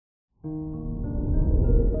Good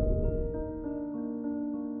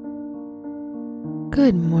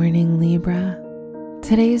morning, Libra.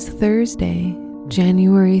 Today's Thursday,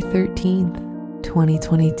 January 13th,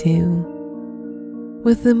 2022.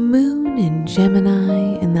 With the moon in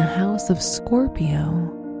Gemini in the house of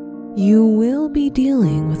Scorpio, you will be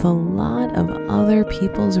dealing with a lot of other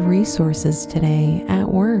people's resources today at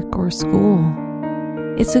work or school.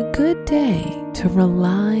 It's a good day to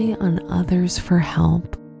rely on others for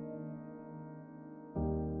help.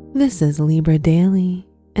 This is Libra Daily,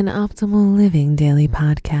 an optimal living daily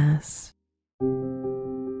podcast.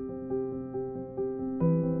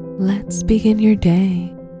 Let's begin your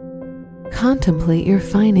day. Contemplate your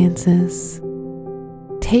finances.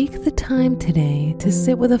 Take the time today to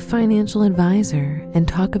sit with a financial advisor and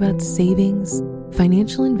talk about savings,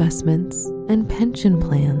 financial investments, and pension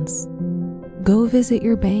plans. Go visit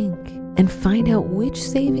your bank and find out which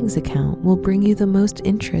savings account will bring you the most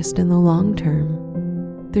interest in the long term.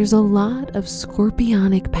 There's a lot of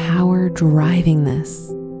scorpionic power driving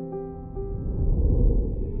this.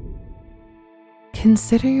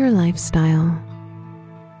 Consider your lifestyle.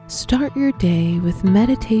 Start your day with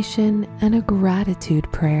meditation and a gratitude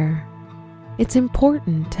prayer. It's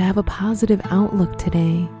important to have a positive outlook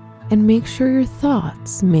today and make sure your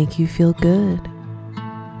thoughts make you feel good.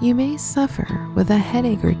 You may suffer with a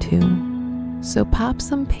headache or two, so pop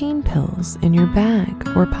some pain pills in your bag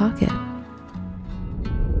or pocket.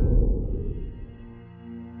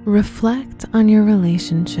 Reflect on your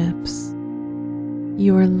relationships.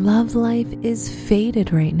 Your love life is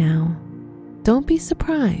faded right now. Don't be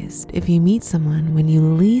surprised if you meet someone when you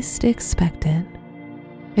least expect it.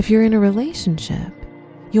 If you're in a relationship,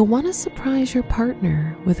 you'll want to surprise your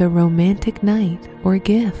partner with a romantic night or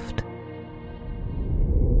gift.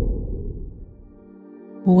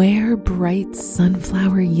 Wear bright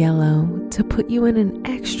sunflower yellow to put you in an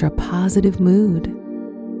extra positive mood.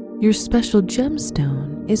 Your special gemstone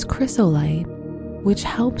is chrysolite, which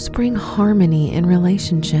helps bring harmony in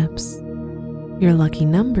relationships. Your lucky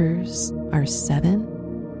numbers are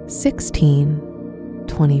 7, 16,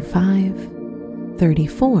 25,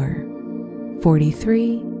 34,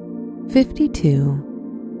 43,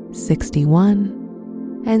 52,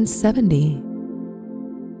 61, and 70.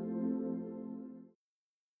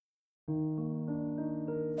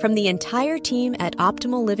 From the entire team at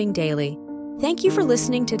Optimal Living Daily, thank you for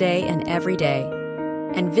listening today and every day.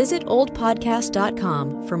 And visit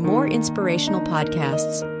oldpodcast.com for more inspirational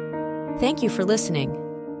podcasts. Thank you for listening.